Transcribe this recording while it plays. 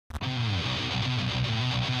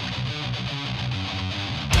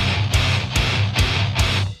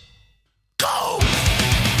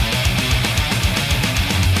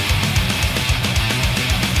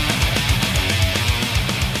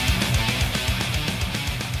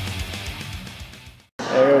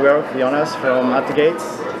Here we are with Jonas from At the Gates.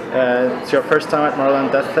 It's your first time at Maryland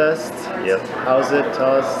Deathfest. Yes. How's it?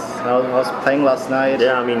 Tell us how was playing last night?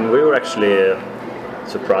 Yeah, I mean, we were actually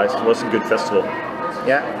surprised. It was a good festival.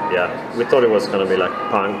 Yeah? Yeah, we thought it was going to be like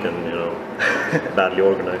punk and, you know, badly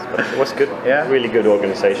organized, but it was good. Yeah? Really good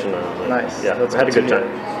organization. And, nice. Yeah, That's we had a good time.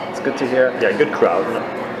 It's good to hear. Yeah, good crowd.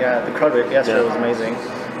 Yeah, the crowd yesterday was amazing.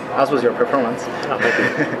 As was your performance. Oh, thank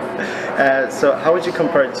you. So how would you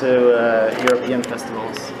compare it to European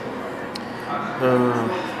festivals?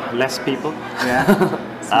 Less people.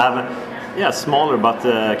 Yeah. Yeah, smaller but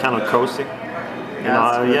kind of cozy.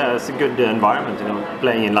 Yeah, it's a good environment. You know,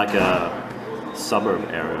 playing in like a suburb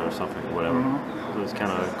area or something, whatever. Mm-hmm. So it's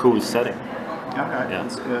kind of a cool setting. Okay, yeah.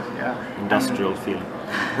 That's good. Yeah. Industrial feeling.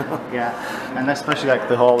 Yeah, and especially like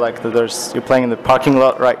the whole you're playing in the parking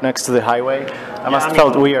lot right next to the highway. That must have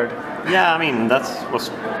felt weird. Yeah, I mean that was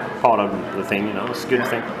part of the thing. You know, it's a good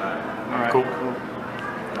thing. All right. Cool.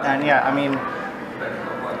 And yeah, I mean,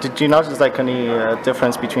 did you notice like any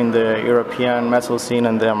difference between the European metal scene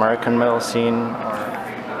and the American metal scene?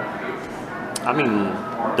 I mean,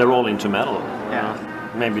 they're all into metal. Yeah.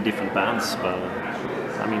 Maybe different bands, but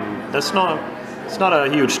I mean, it's not a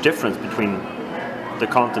huge difference between the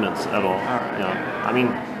continents at all. Right. You know? I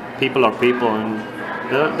mean, people are people, and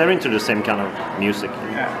they're into the same kind of music.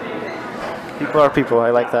 Yeah. People are people. I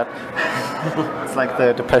like that. It's like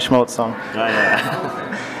the Depeche Mode song. Yeah.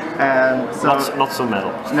 So not so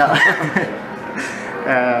metal. No.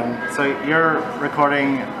 So you're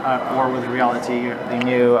recording War with Reality, the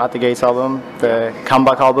new At the Gates album, the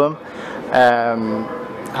comeback album.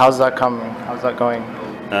 How's that coming? How's that going?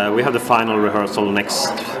 We have the final rehearsal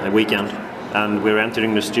next weekend, and we're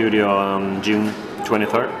entering the studio on June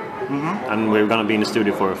 23rd. Mm-hmm. And we're going to be in the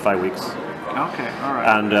studio for 5 weeks. Okay, all right.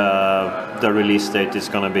 And the release date is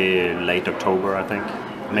going to be late October, I think.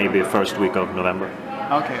 Maybe first week of November.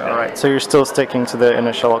 Okay, all right. So you're still sticking to the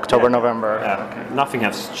initial October, November. Yeah. Okay. Nothing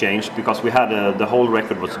has changed because we had the whole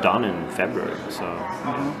record was done in February, so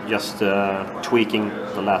just tweaking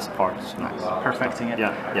the last parts. Nice. Perfecting it.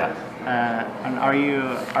 Yeah. And are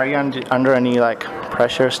you under any like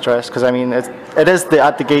pressure, stress? Because I mean, it is the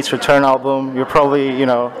At the Gates return album. You're probably, you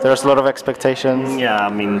know, there's a lot of expectations. Yeah, I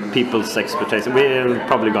mean, people's expectations. We're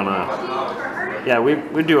probably gonna,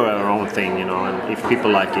 we do our own thing, you know, and if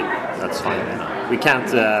people like it, that's fine. You know. We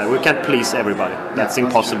can't please everybody. That's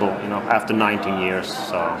impossible, you know, after 19 years.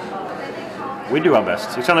 So we do our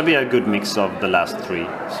best. It's gonna be a good mix of the last three.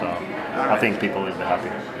 So I think people will be happy.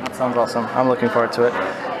 That sounds awesome. I'm looking forward to it.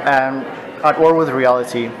 At War with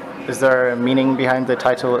Reality, is there a meaning behind the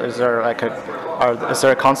title? Is there like is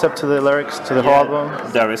there a concept to the lyrics to the whole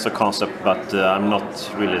album? There is a concept, but I'm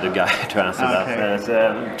not really the guy to answer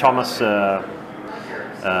that. Thomas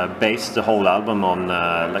based the whole album on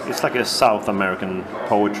it's like a South American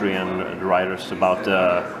poetry and writers about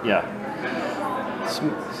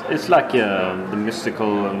it's like the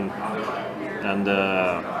mystical and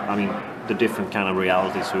I mean the different kind of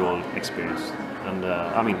realities we all experience. And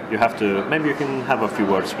I mean, maybe you can have a few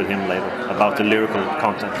words with him later about the lyrical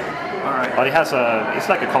content. All right. But it's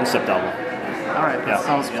like a concept album. All right,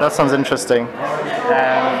 that sounds interesting.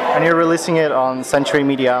 And you're releasing it on Century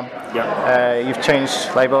Media. Yeah. You've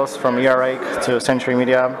changed labels from Earache to Century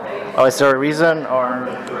Media. Oh, is there a reason, or?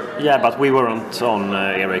 Yeah, but we weren't on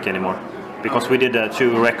Earache anymore. Because we did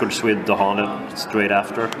 2 records with The Haunted straight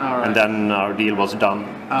after, and then our deal was done.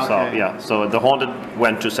 Okay. So The Haunted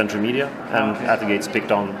went to Century Media, and At the Gates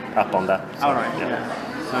picked up on that. So, all right. Yeah.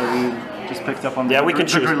 So we just picked up on. Yeah, we can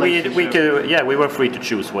choose. We were free to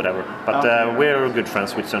choose whatever. But we're good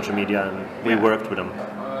friends with Century Media, and we worked with them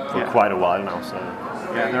for quite a while now. So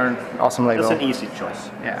yeah, they're an awesome label. That's an easy choice.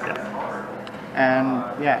 Yeah. And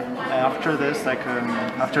after this,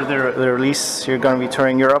 after the release, you're going to be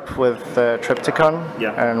touring Europe with Triptychon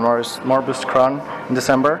and Morbus Chron in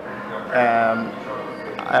December.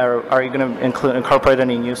 Are you going to incorporate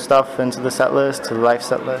any new stuff into the set list, to the live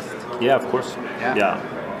set list? Yeah, of course. Yeah.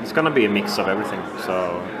 It's going to be a mix of everything.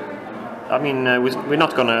 So, I mean, we're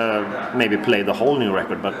not going to maybe play the whole new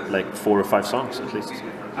record, but like 4 or 5 songs at least.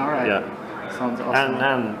 All right. Yeah. Sounds awesome.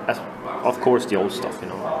 And of course the old stuff, you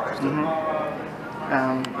know.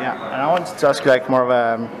 And I wanted to ask you like more of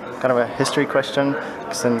a kind of a history question,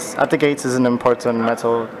 since At the Gates is an important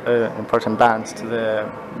band to the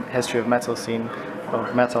history of metal scene,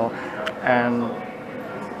 and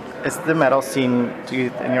is the metal scene,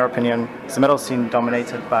 in your opinion, is the metal scene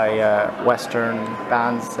dominated by Western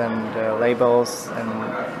bands and labels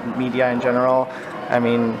and media in general? I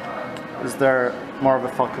mean, is there more of a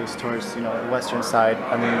focus towards the Western side?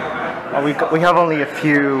 I mean, we have only a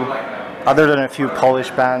few other than a few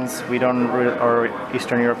Polish bands, we don't or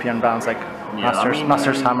Eastern European bands like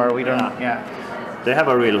Masters Hammer. We don't. Yeah. They have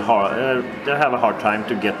a hard time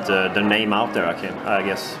to get their name out there. I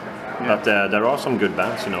guess. Yeah. But there are some good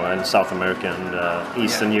bands, you know, in South America and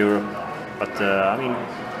Eastern Europe. But I mean,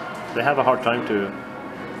 they have a hard time to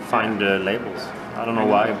find labels. I don't know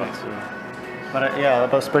why, but. But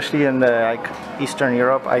but especially in the Eastern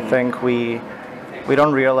Europe, I think we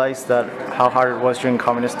don't realize that how hard it was during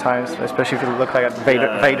communist times, especially if you look like at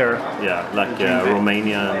Vader. Yeah, like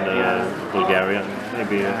Romania and Bulgaria,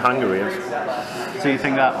 maybe Hungary. So you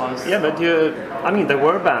think that was? Yeah, but I mean, there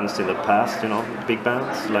were bands in the past, you know, big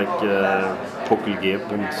bands like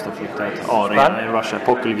Pokelgeb and stuff like that. Aria in Russia,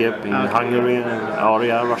 Pokelgeb in Hungary, and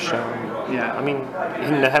Aria, Russia. Yeah. I mean,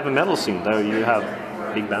 in the heavy metal scene, there you have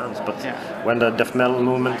big bands, but when the death metal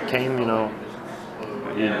movement came, you know,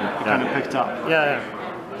 it kind of picked up. Yeah.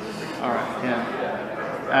 All right.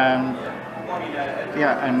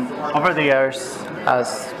 Yeah. And over the years,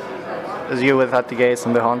 as you with At the Gates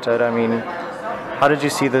and The Haunted, I mean, how did you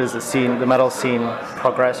see the metal scene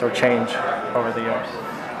progress or change over the years?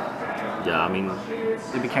 Yeah, I mean,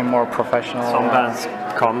 it became more professional. Some bands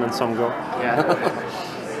come and some go. Yeah.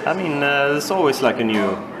 I mean, there's always like a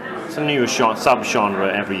new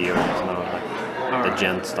sub-genre every year, you know, like the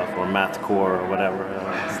gent stuff or mathcore or whatever.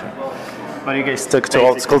 But you guys stick to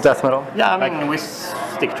old school death metal? Yeah, I mean, we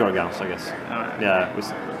stick to our guns, I guess. Yeah,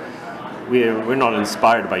 we're not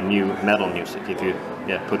inspired by new metal music, if you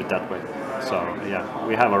put it that way. So yeah,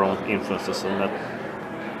 we have our own influences on that.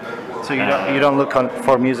 So you don't look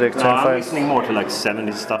for music to influence? I'm listening more to like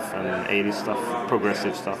 70s stuff and 80s stuff,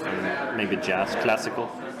 progressive stuff, and maybe jazz, classical.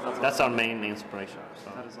 That's our main inspiration.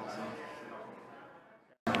 So. That is awesome.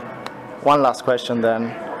 One last question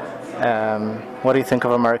then. What do you think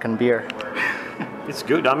of American beer? It's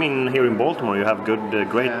good. I mean, here in Baltimore you have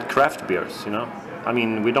great craft beers, you know. I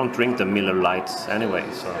mean, we don't drink the Miller Lights anyway,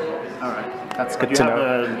 so... Alright, that's good to know.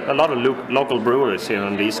 You have a lot of local breweries here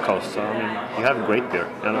on the East Coast, so I mean, you have great beer.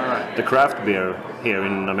 And the craft beer here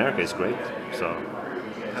in America is great, so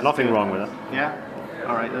nothing wrong with that. Yeah?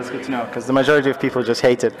 Alright, that's good to know, because the majority of people just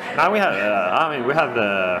hate it. We have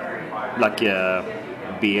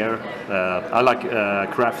beer. I like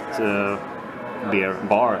craft beer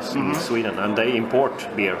bars in Sweden, and they import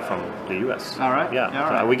beer from the US. All right. Yeah.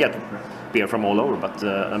 Right. We get beer from all over, but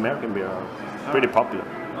American beer are pretty popular.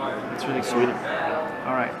 It's really Sweden.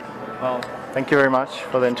 All right. Well, thank you very much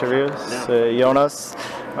for the interview. Jonas,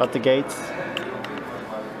 At the Gates.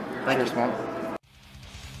 Thank you, man.